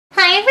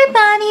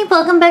everybody,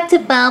 welcome back to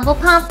Bubble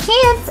Pop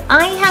Kids.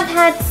 I have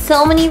had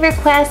so many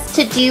requests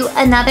to do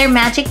another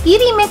Magic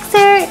Beauty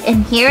Mixer,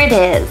 and here it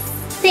is.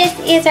 This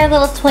is our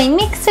little toy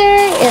mixer.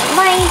 It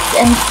lights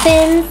and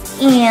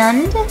spins,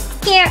 and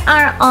here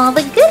are all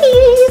the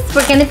goodies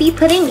we're going to be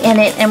putting in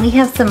it, and we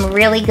have some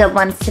really good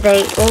ones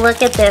today.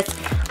 Look at this.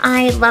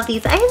 I love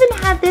these. I haven't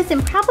had this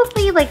in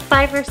probably like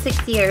 5 or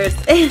 6 years.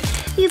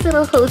 These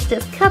little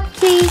Hostess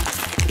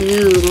cupcakes.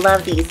 Ooh,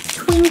 love these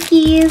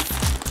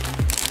Twinkies.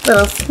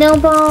 Little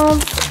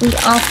snowballs. We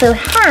also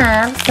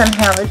have some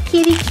Hello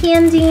Kitty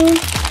candy.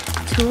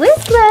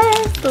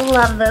 Twizzlers.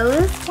 Love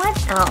those.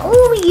 What else?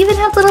 Oh, we even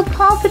have little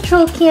Paw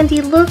Patrol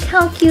candy. Look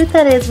how cute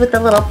that is with the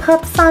little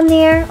pups on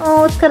there.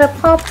 Oh, it's got a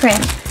paw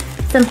print.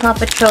 Some Paw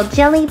Patrol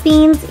jelly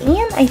beans,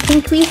 and I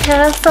think we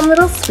have some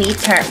little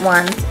sweetheart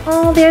ones.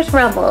 Oh, there's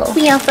Rubble.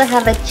 We also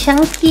have a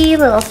chunky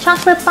little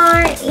chocolate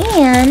bar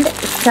and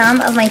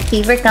some of my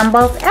favorite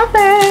gumballs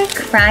ever,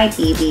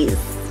 Crybabies.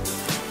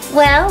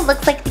 Well,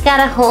 looks like we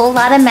got a whole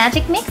lot of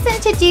magic mixing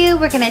to do.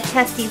 We're gonna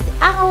test these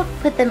out,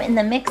 put them in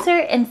the mixer,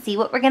 and see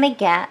what we're gonna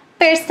get.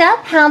 First up,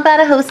 how about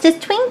a Hostess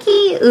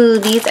Twinkie? Ooh,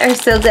 these are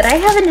so good. I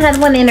haven't had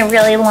one in a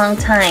really long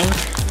time.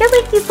 They're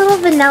like these little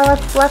vanilla,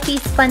 fluffy,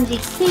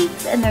 spongy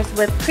cakes, and there's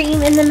whipped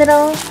cream in the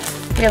middle.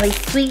 Really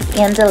sweet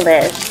and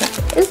delish. Let's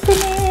open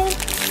it.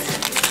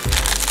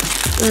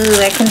 Ooh,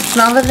 I can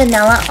smell the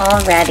vanilla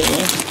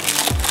already.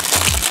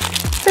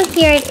 So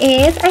here it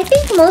is. I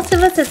think most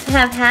of us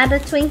have had a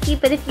Twinkie,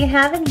 but if you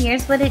haven't,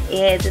 here's what it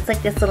is. It's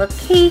like this little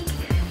cake,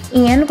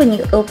 and when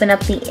you open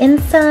up the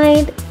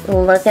inside,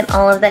 look at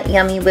all of that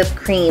yummy whipped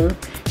cream.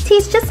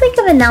 Tastes just like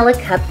a vanilla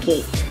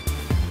cupcake.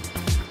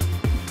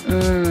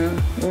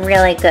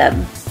 Really good.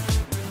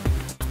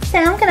 So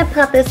I'm gonna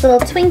pop this little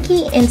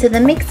Twinkie into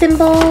the mixing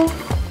bowl.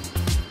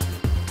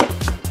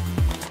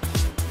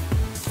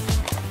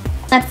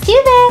 Let's do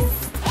this.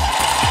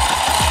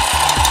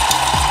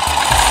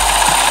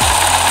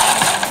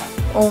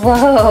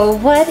 Whoa,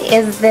 what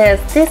is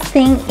this? This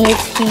thing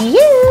is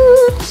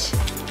huge.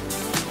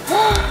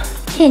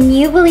 Can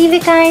you believe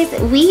it, guys?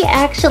 We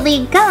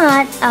actually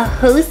got a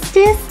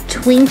Hostess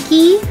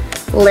Twinkie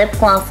lip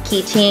gloss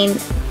keychain.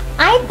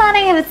 I thought I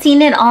haven't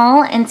seen it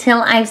all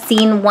until I've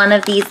seen one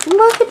of these.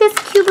 Look at this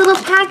cute little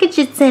package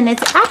it's in.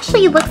 It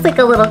actually looks like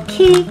a little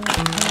cake.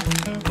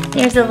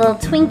 There's a little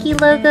Twinkie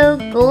logo,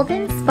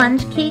 golden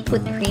sponge cake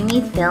with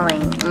creamy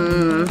filling.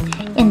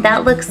 And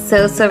that looks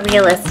so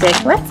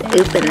realistic. Let's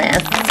open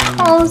this.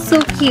 Oh,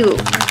 so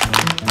cute.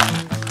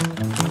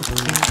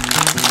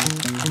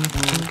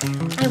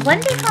 I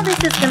wonder how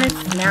this is gonna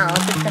smell.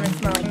 If it's gonna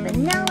smell like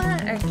vanilla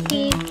or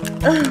cake.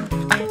 Oh,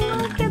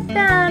 look at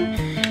that.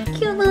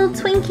 Cute little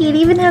Twinkie. It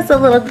even has a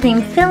little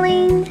cream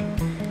filling.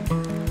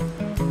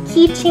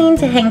 Keychain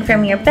to hang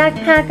from your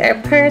backpack or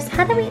purse.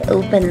 How do we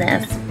open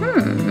this?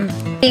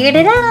 Figured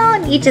it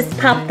out. You just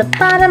pop the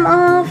bottom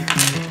off,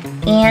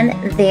 and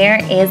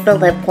there is the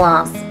lip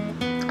gloss.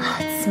 Oh,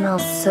 it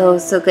smells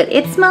so good.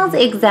 It smells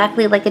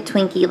exactly like a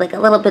Twinkie, like a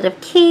little bit of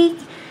cake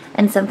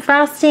and some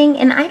frosting.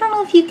 And I don't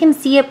know if you can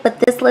see it, but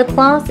this lip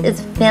gloss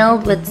is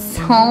filled with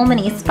so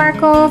many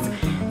sparkles.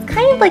 It's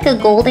kind of like a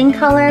golden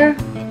color.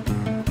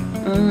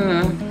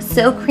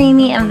 So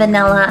creamy and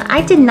vanilla.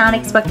 I did not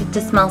expect it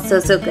to smell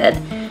so good.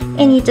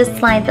 And you just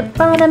slide the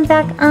bottom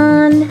back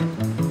on.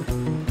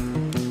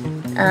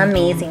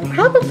 Amazing.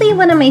 Probably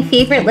one of my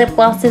favorite lip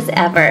glosses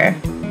ever.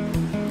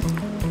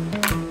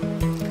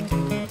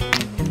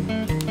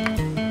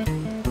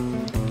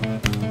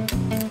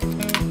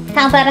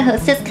 How about a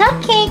Hostess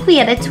cupcake? We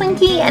had a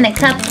Twinkie and a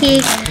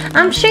cupcake.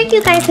 I'm sure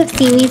you guys have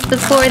seen these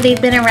before.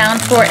 They've been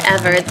around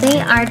forever. They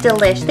are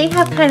delish. They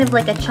have kind of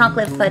like a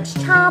chocolate fudge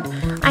top.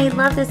 I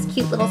love this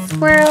cute little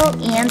swirl,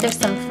 and there's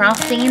some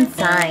frosting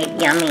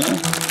inside. Yummy.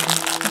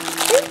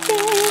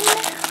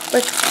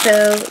 Looks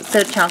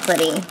so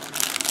chocolatey.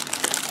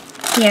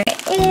 Here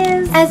it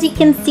is. As you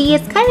can see,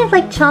 it's kind of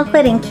like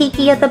chocolate and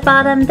cakey at the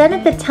bottom. Then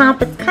at the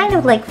top, it's kind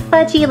of like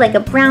fudgy, like a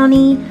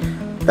brownie.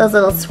 Those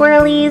little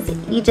swirlies,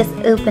 you just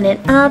open it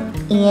up,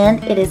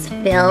 and it is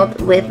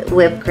filled with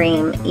whipped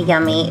cream.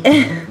 Yummy.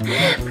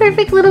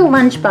 Perfect little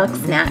lunchbox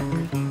snack.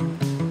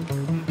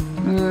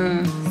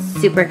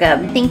 Super good.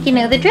 I think you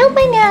know the drill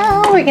by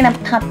now. We're gonna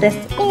pop this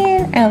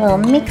in our little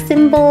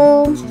mixing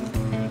bowl.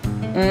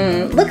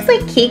 Looks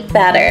like cake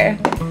batter.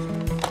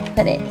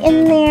 Put it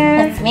in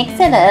there. Let's mix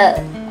it up.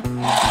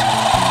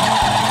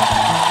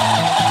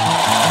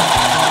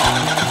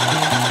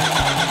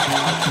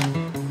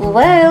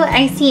 Whoa,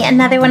 I see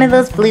another one of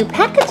those blue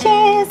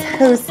packages.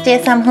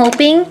 Hostess, I'm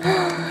hoping.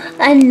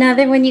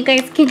 Another one, you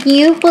guys. Can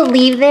you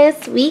believe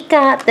this? We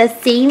got the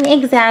same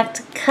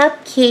exact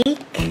cupcake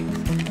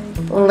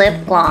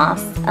lip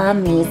gloss.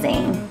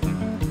 Amazing.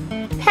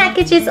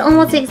 Package is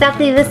almost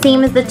exactly the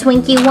same as the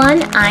Twinkie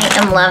one. I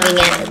am loving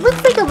it. It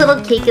looks like a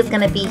little cake is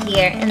gonna be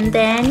here, and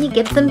then you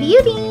get some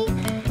beauty.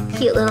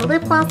 Cute little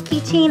lip gloss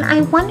keychain.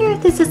 I wonder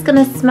if this is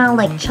gonna smell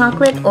like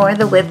chocolate or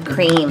the whipped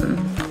cream.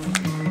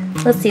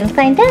 We'll soon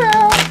find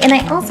out. And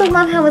I also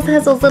love how it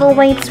has those little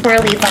white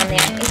swirlies on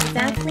there.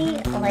 Exactly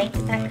like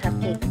that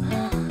cupcake.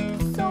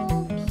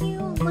 So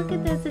cute.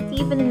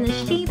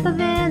 the shape of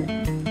it.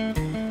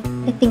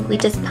 I think we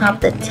just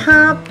pop the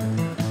top.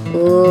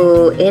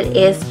 Ooh, it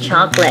is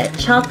chocolate.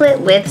 Chocolate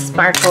with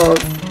sparkles.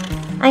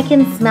 I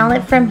can smell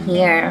it from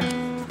here.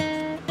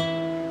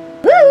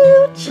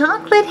 Woo!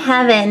 Chocolate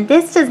heaven.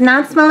 This does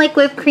not smell like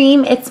whipped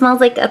cream. It smells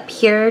like a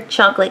pure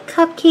chocolate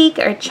cupcake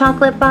or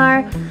chocolate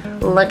bar.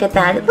 Look at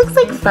that. It looks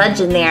like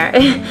fudge in there.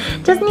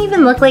 It doesn't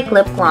even look like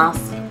lip gloss.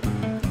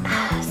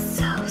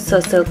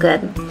 So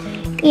good.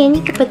 And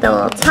you can put the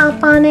little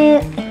top on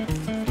it.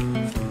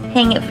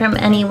 Hang it from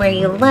anywhere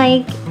you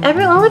like.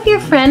 All of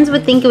your friends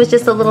would think it was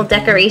just a little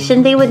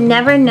decoration. They would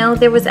never know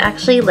there was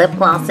actually lip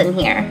gloss in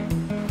here.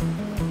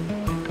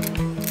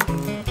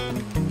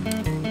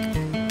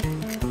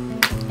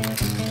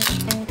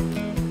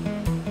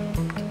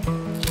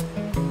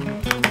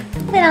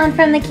 Put it on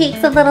from the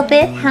cakes a little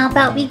bit. How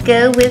about we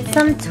go with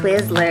some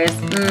Twizzlers?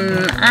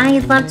 I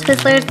love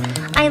Twizzlers.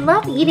 I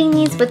love eating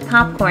these with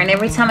popcorn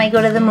every time I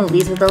go to the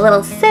movies with a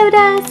little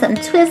soda, some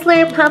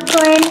Twizzler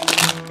popcorn.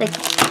 The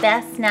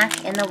best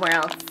snack in the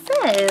world.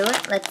 So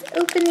let's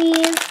open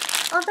these.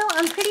 Although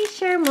I'm pretty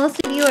sure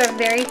most of you are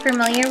very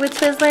familiar with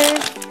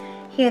Twizzlers.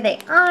 Here they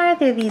are.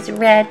 They're these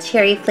red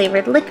cherry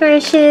flavored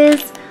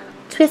licorices.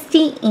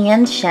 Twisty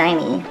and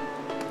shiny.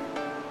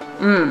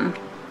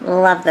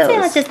 Love those. So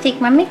let's just take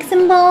my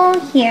mixing bowl.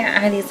 Here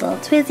are these little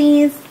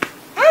Twizzies.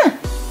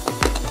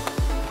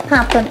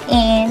 Pop them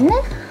in.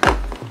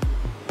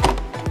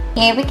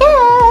 Here we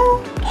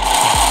go.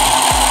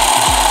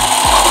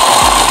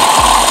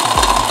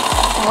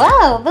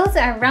 Whoa, those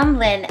are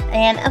rumbling.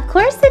 And of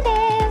course it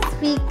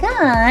is. We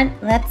got,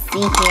 let's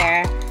see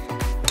here,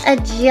 a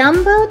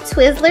jumbo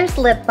Twizzlers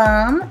lip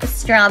balm.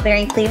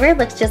 Strawberry flavor.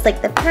 Looks just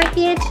like the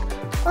package.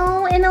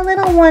 Oh, and a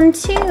little one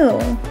too.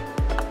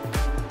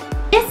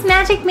 This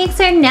magic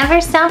mixer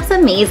never stops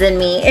amazing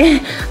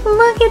me.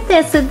 Look at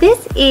this. So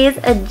this is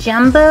a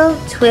jumbo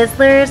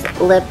Twizzlers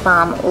lip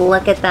balm.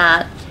 Look at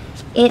that.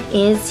 It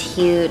is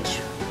huge.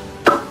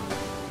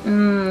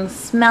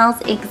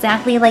 Smells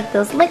exactly like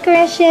those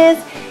licorices.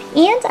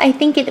 And I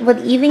think it would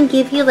even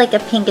give you like a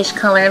pinkish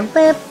colored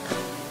lip.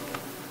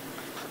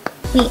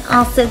 We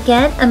also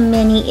get a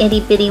mini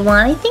itty bitty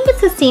one. I think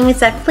it's the same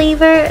exact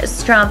flavor.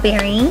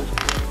 Strawberry.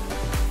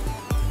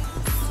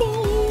 See?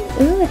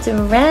 Ooh, it's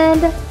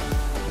red.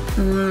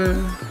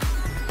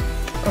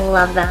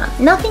 Love that.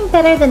 Nothing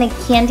better than a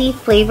candy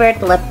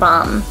flavored lip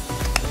balm.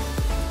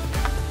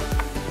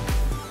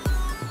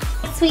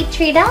 Sweet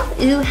treat up.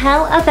 Ooh,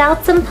 how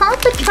about some Paw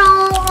Patrol?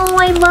 Oh,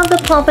 I love the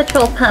Paw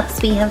Patrol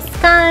pups. We have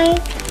Sky.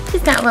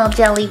 She's got little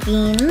jelly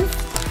beans.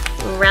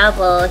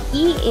 Rebel,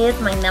 he is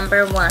my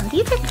 #1.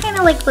 These are kind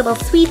of like little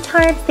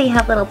sweethearts. They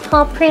have little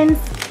paw prints.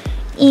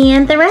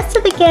 And the rest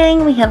of the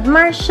gang, we have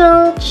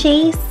Marshall,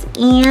 Chase,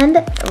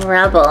 and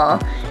Rebel.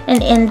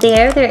 And in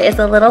there is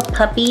a little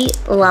puppy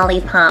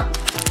lollipop.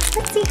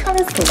 Let's see how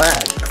this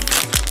looks.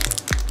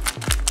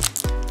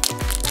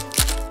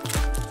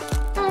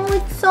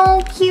 It's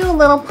so cute,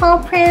 little paw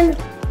print.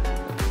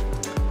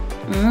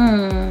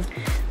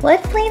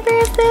 What flavor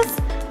is this?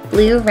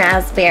 Blue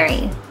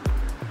raspberry.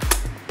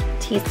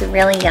 Tastes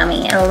really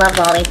yummy. I love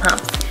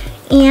lollipops.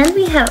 And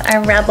we have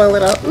our Rebel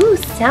little,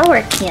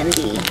 sour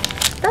candy.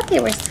 Thought they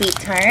were sweet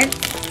tarts.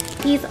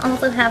 These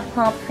also have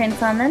paw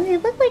prints on them. They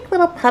look like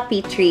little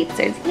puppy treats.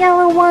 There's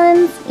yellow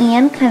ones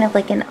and kind of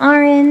like an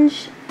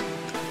orange.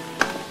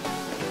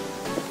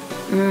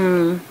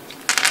 Woo,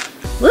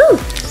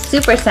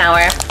 super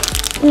sour.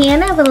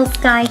 And our little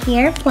Sky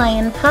here,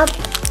 flying pup.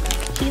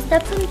 She's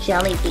got some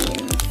jelly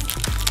beans.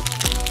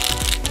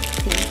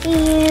 See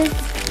these?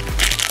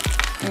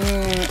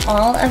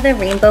 All of the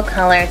rainbow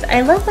colors.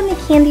 I love when the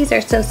candies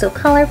are so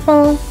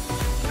colorful.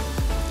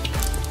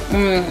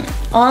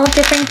 All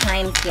different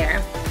kinds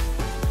here.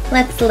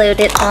 Let's load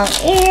it all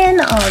in,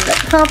 all of the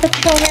Paw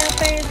Patrol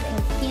wrappers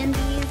and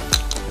candies.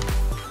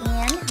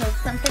 And hope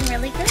something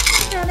really good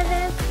comes out of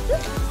this.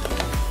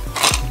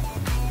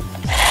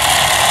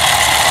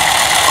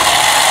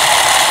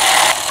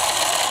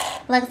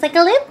 Looks like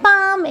a lip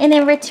balm, and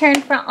in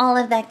return for all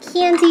of that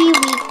candy,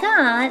 we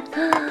got,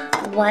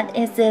 what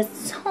is this?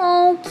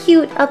 So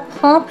cute, a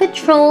Paw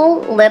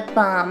Patrol lip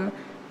balm.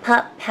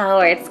 Pup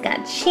power. It's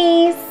got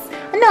Chase.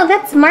 Oh, no,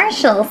 that's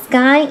Marshall,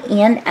 Sky,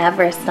 and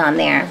Everest on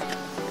there.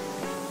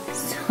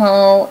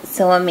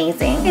 So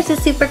amazing. Here's a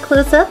super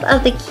close-up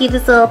of the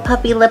cutest little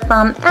puppy lip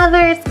balm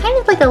ever. It's kind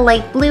of like a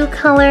light blue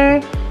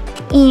color,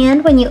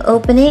 and when you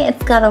open it,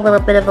 it's got a little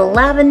bit of a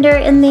lavender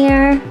in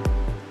there.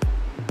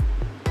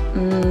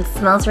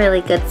 Smells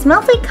really good.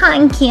 Smells like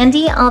cotton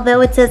candy, although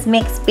it says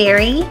mixed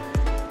berry.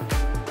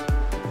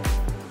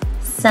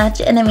 Such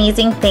an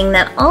amazing thing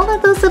that all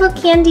of those little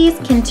candies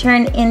can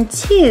turn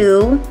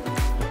into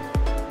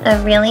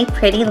a really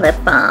pretty lip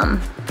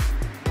balm.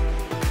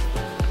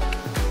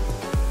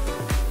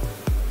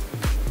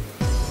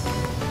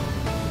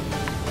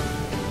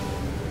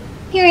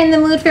 If you're in the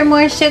mood for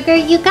more sugar,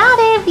 you got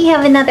it. We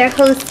have another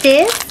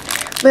Hostess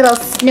little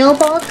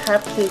snowball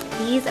cupcake.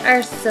 These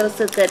are so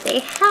good. They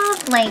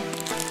have like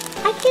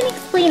I can't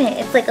explain it.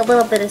 It's like a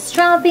little bit of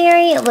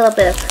strawberry, a little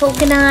bit of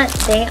coconut.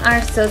 They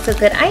are so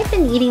good. I've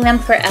been eating them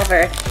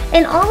forever.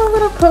 And all the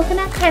little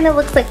coconut kind of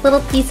looks like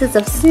little pieces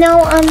of snow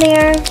on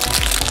there.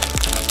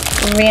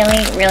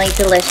 Really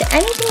delicious.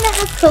 Anything that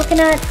has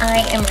coconut,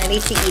 I am ready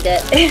to eat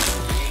it. It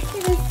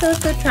is so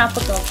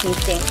tropical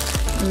tasting.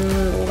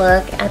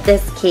 Look at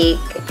this cake.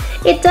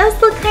 It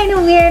does look kind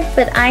of weird,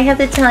 but I have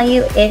to tell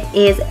you, it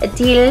is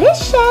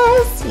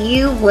delicious.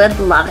 You would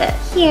love it.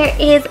 Here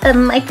is a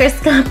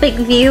microscopic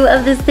view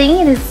of this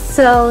thing. It is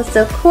so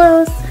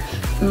close.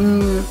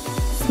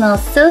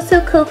 Smells so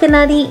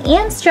coconutty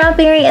and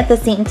strawberry at the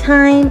same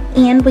time.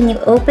 And when you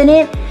open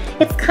it,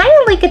 it's kind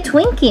of like a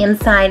Twinkie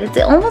inside. It's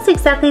almost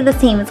exactly the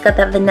same. It's got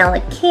that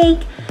vanilla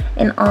cake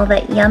and all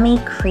that yummy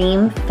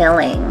cream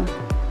filling.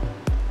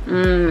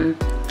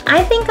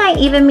 I think I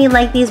even may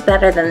like these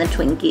better than the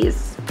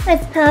Twinkies.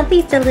 Let's pop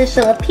these delicious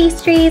little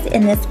pastries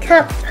in this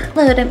cup,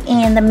 load them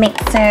in the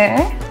mixer,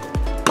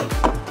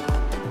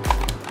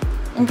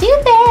 and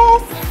do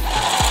this.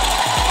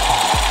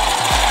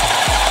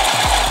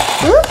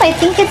 Ooh, I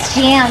think it's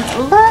Gian.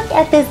 Look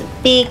at this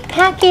big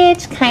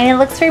package. Kind of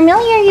looks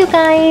familiar, you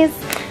guys.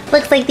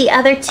 Looks like the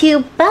other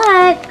two,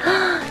 but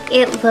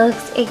it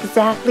looks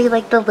exactly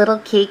like the little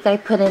cake I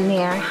put in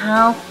there.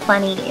 How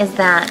funny is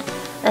that?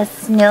 A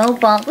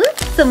snowball.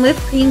 Oops, some whipped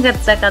cream got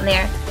stuck on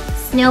there.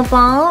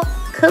 Snowball,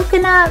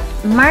 coconut,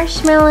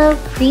 marshmallow,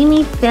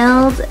 creamy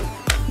filled,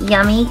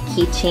 yummy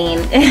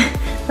keychain.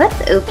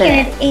 Let's open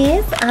it. It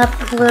is up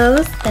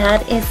close.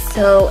 That is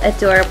so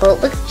adorable.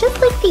 It looks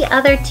just like the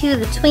other two,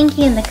 the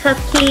Twinkie and the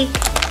cupcake.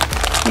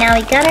 Now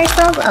we got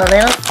ourselves a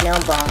little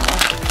snowball.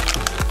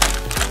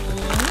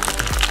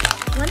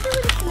 I wonder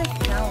what it's gonna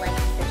smell like.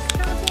 Either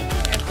strawberry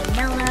or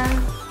vanilla.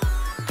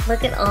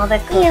 Look at all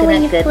that coconut goodness. And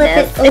when you flip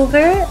it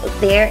over,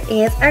 there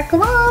is our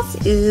gloss.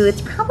 Ooh,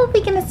 it's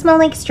probably gonna smell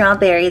like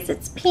strawberries.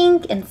 It's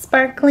pink and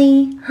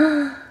sparkly.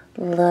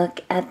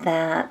 Look at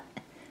that.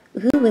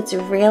 Ooh, it's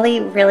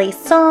really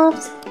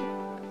soft.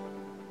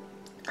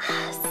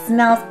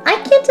 Smells, I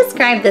can't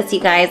describe this, you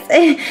guys.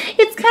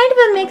 It's kind of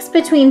a mix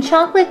between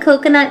chocolate,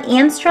 coconut,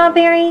 and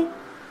strawberry.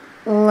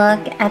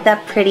 Look at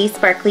that pretty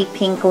sparkly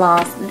pink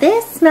gloss.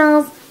 This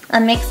smells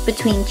a mix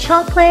between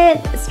chocolate,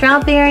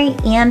 strawberry,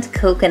 and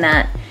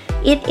coconut.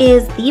 It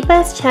is the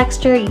best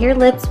texture. Your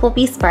lips will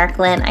be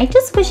sparkling. I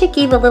just wish it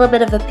gave a little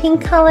bit of a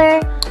pink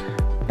color,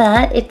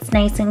 but it's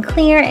nice and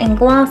clear and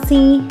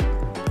glossy.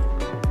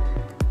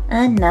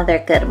 Another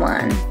good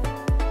one.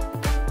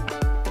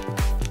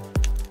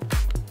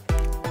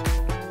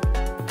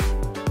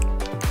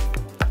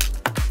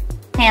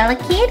 Hello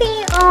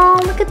Kitty.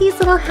 Oh, look at these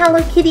little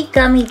Hello Kitty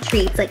gummy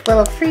treats, like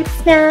little fruit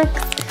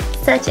snacks.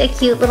 Such a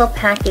cute little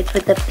package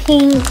with the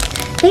pink.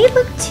 They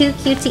look too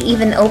cute to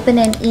even open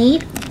and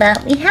eat,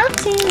 but we have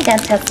to. We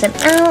gotta test them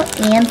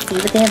out and see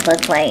what they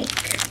look like.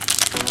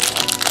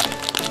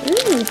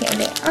 Ooh, here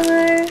they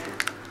are.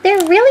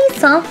 They're really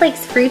soft like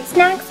fruit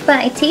snacks,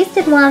 but I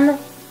tasted one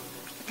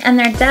and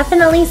they're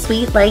definitely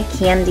sweet like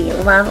candy.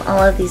 Love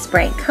all of these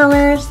bright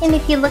colors. And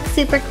if you look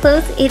super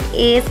close, it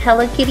is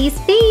Hello Kitty's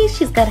face.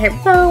 She's got her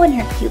bow and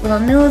her cute little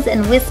nose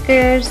and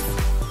whiskers.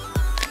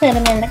 Put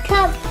them in the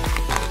cup.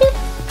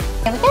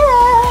 Here we go.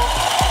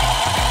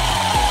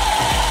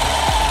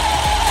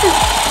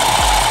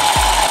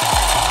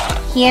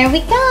 Here we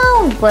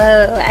go.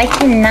 Whoa, I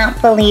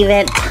cannot believe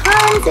it.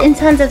 Tons and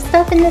tons of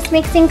stuff in this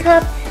mixing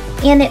cup.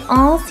 And it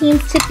all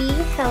seems to be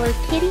Hello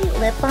Kitty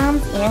lip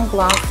balms and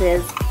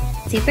glosses.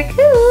 Super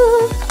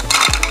cool.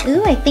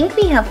 Ooh, I think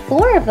we have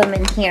 4 of them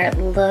in here.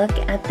 Look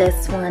at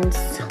this one.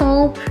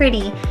 So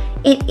pretty.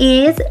 It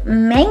is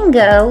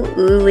mango.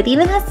 Ooh, it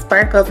even has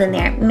sparkles in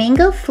there.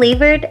 Mango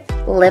flavored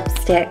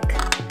lipstick.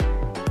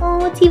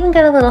 Oh, it's even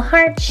got a little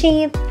heart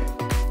shape.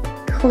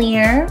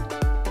 Clear.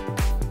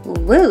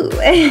 Woo.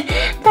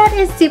 That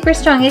is super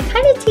strong. It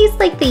kind of tastes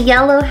like the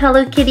yellow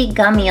Hello Kitty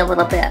gummy a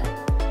little bit.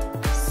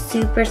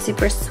 Super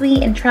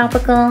sweet and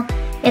tropical.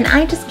 And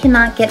I just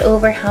cannot get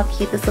over how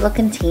cute this little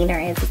container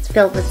is. It's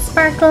filled with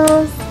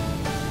sparkles.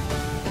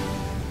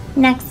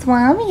 Next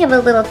one, we have a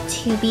little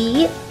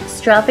tubey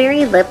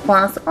strawberry lip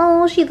gloss.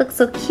 Oh, she looks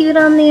so cute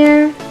on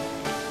there.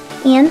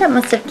 And that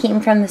must have came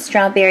from the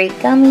strawberry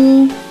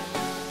gummy.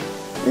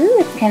 Ooh,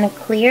 it's kind of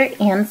clear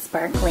and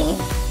sparkly.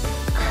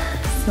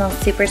 Smells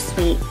super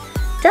sweet.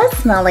 Does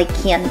smell like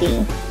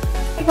candy.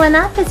 One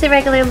up is a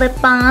regular lip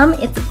balm.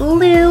 It's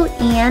blue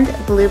and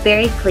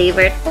blueberry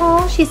flavored.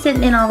 Oh, she's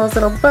sitting in all those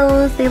little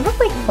bows. They look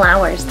like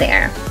flowers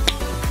there.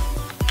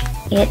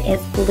 It is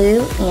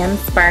blue and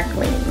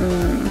sparkly.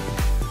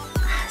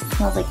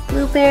 Smells like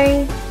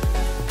blueberry.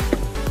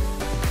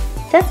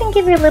 Doesn't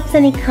give your lips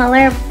any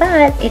color,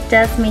 but it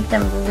does make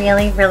them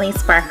really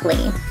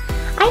sparkly.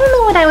 I don't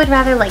know what I would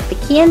rather like,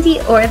 the candy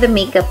or the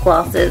makeup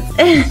glosses.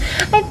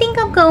 I think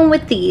I'm going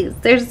with these.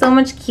 They're so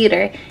much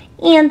cuter.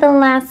 And the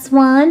last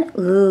one,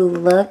 ooh,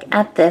 look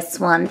at this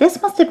one.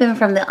 This must have been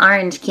from the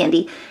orange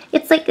candy.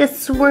 It's like a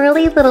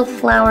swirly little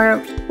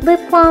flower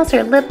lip gloss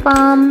or lip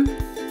balm.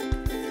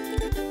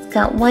 It's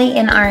got white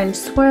and orange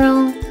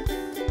swirl.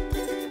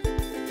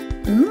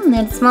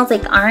 It smells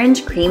like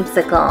orange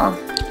creamsicle.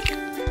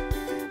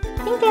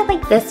 I think I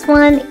like this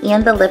one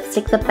and the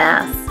lipstick the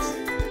best.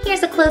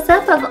 Here's a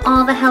close-up of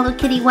all the Hello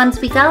Kitty ones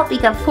we got. We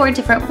got 4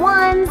 different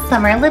ones.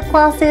 Some are lip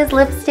glosses,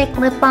 lipstick,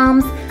 lip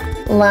balms.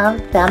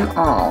 Love them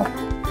all.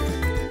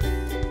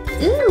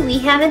 Ooh, we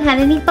haven't had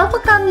any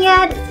bubblegum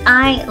yet.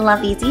 I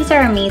love these. These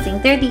are amazing.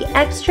 They're the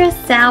extra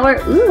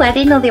sour. Ooh, I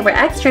didn't know they were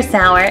extra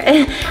sour.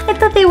 I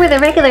thought they were the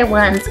regular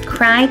ones.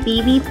 Cry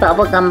Baby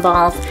bubblegum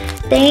balls.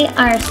 They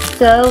are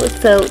so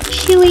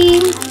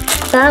chewy.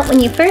 But when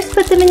you first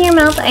put them in your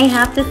mouth, I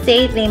have to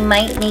say they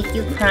might make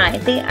you cry.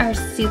 They are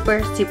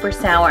super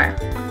sour.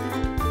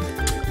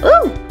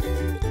 Ooh,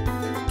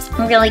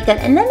 really good.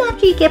 And then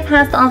after you get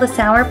past all the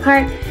sour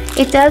part,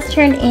 it does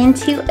turn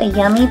into a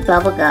yummy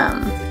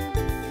bubblegum.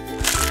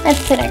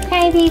 Let's put our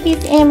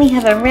crybabies in. We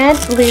have a red,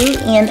 blue,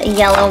 and a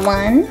yellow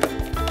one.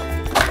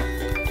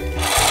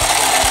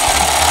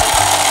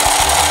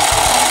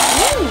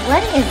 Ooh,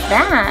 what is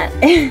that?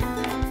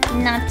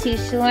 Not too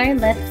sure.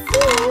 Let's see.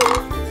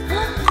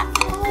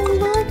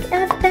 Look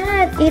at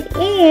that. It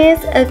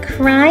is a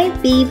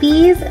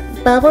Crybabies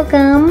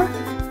bubblegum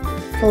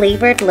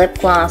flavored lip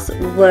gloss.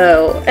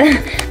 Whoa.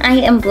 I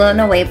am blown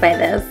away by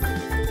this.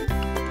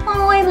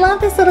 Oh, I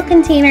love this little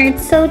container.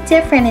 It's so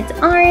different. It's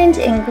orange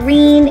and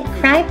green.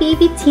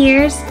 Crybaby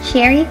Tears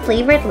cherry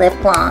flavored lip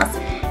gloss.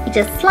 You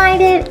just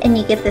slide it and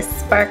you get this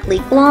sparkly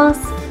gloss.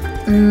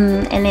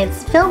 And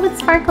it's filled with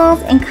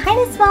sparkles and kind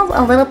of smells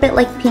a little bit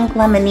like pink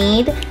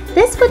lemonade.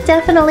 This would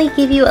definitely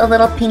give you a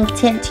little pink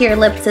tint to your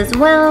lips as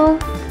well.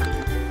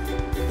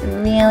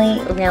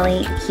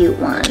 Really cute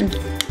one.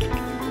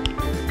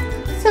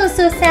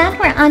 So sad,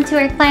 we're on to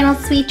our final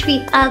sweet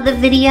treat of the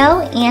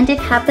video, and it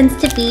happens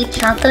to be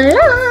chocolate.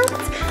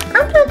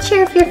 I'm not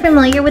sure if you're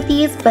familiar with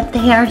these, but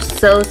they are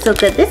so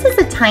good. This is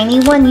a tiny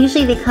one.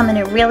 Usually they come in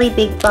a really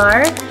big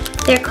bar.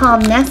 They're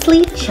called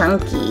Nestle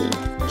Chunky.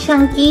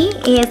 Chunky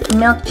is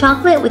milk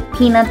chocolate with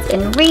peanuts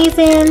and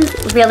raisins.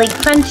 Really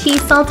crunchy,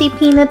 salty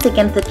peanuts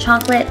against the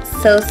chocolate.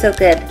 So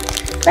good.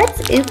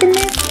 Let's open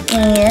this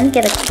and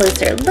get a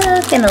closer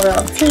look and a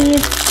little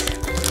taste.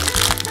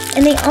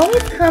 And they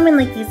always come in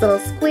like these little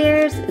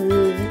squares.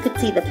 Ooh, you could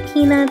see the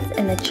peanuts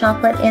and the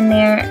chocolate in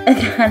there.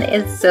 That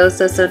is so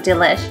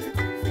delish.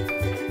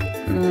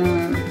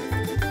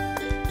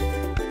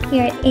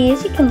 Here it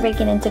is. You can break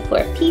it into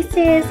 4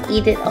 pieces,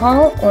 eat it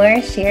all,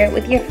 or share it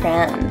with your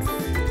friends.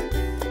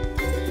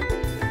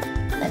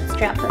 Let's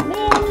drop them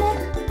in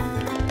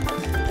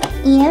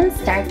and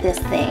start this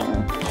thing.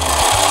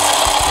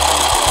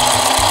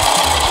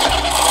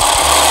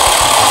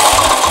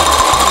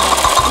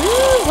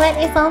 Ooh, what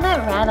is all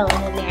that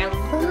rattling in there?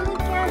 Look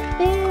at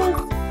this.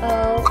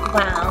 Oh,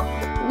 wow.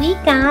 We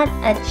got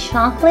a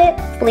chocolate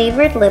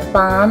flavored lip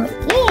balm,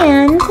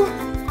 and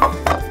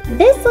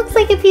this looks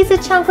like a piece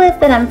of chocolate,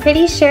 but I'm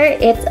pretty sure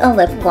it's a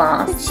lip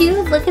gloss. Did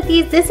you look at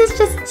these? This is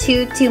just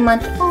too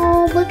much.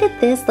 Oh, look at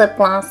this lip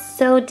gloss.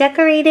 So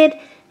decorated.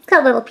 It's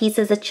got little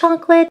pieces of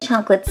chocolate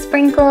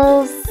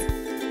sprinkles.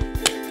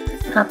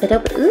 Pop it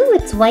open. Ooh,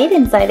 it's white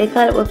inside. I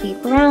thought it would be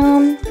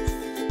brown.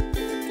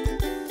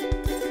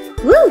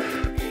 Woo!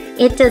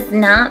 It does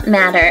not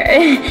matter.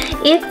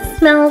 It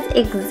smells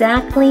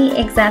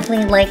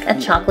exactly like a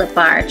chocolate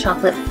bar.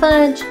 Chocolate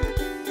fudge.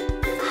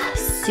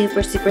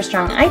 Super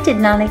strong. I did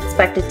not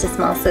expect it to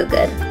smell so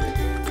good.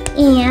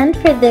 And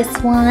for this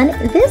one,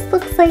 this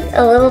looks like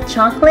a little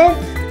chocolate,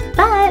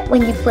 but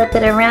when you flip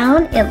it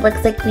around, it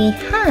looks like we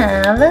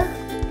have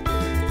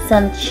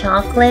some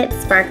chocolate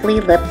sparkly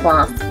lip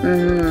gloss.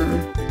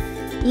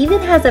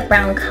 Even has a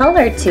brown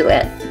color to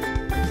it.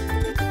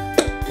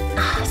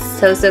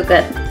 So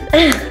good.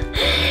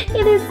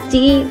 It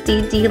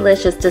is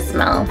delicious to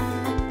smell.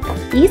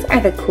 These are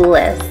the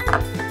coolest.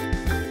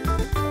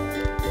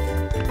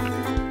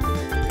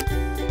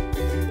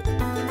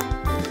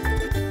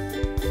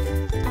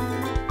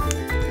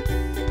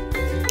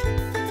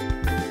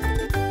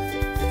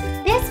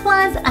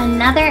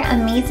 Another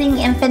amazing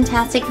and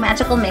fantastic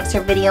magical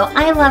mixer video.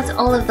 I loved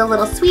all of the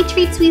little sweet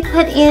treats we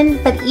put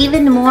in, but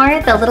even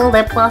more the little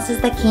lip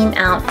glosses that came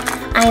out.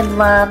 I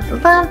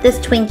love this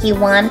Twinkie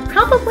one.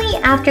 Probably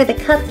after the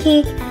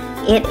cupcake,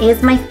 it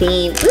is my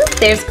fave. Ooh,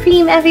 there's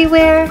cream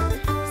everywhere.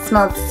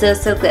 Smelled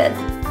so good.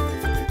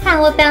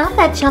 How about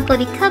that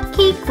chocolatey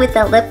cupcake with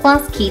a lip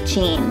gloss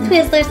keychain?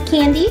 Twizzlers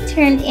candy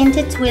turned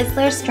into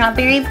Twizzlers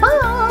strawberry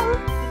balm.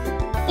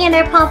 And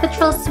our Paw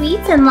Patrol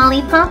sweets and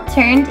lollipop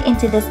turned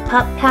into this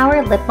Pup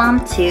Power lip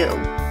balm too.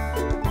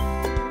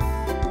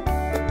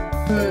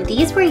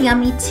 These were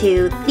yummy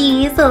too.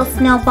 These little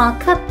snowball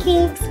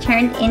cupcakes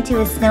turned into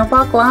a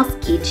snowball gloss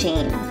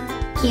keychain.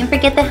 Can't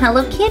forget the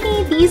Hello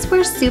Kitty. These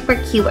were super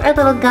cute. Our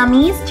little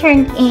gummies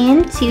turned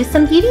into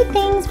some beauty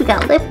things. We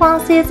got lip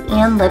glosses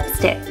and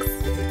lipsticks.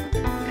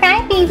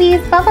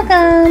 Crybabies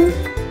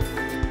bubblegum.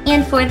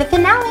 And for the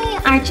finale,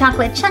 our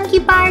chocolate chunky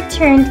bar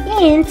turned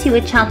into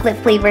a chocolate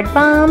flavored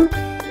balm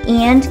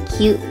and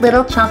cute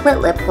little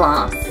chocolate lip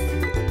gloss.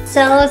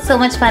 so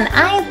much fun.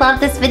 I love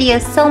this video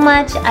so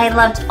much. I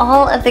loved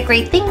all of the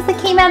great things that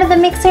came out of the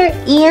mixer,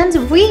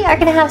 and we are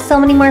gonna have so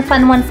many more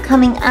fun ones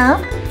coming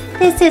up.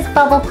 This is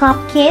Bubble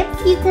Pop Kids.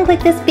 You can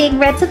click this big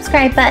red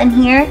subscribe button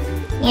here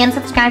and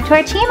subscribe to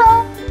our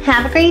channel.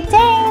 Have a great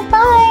day.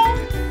 Bye.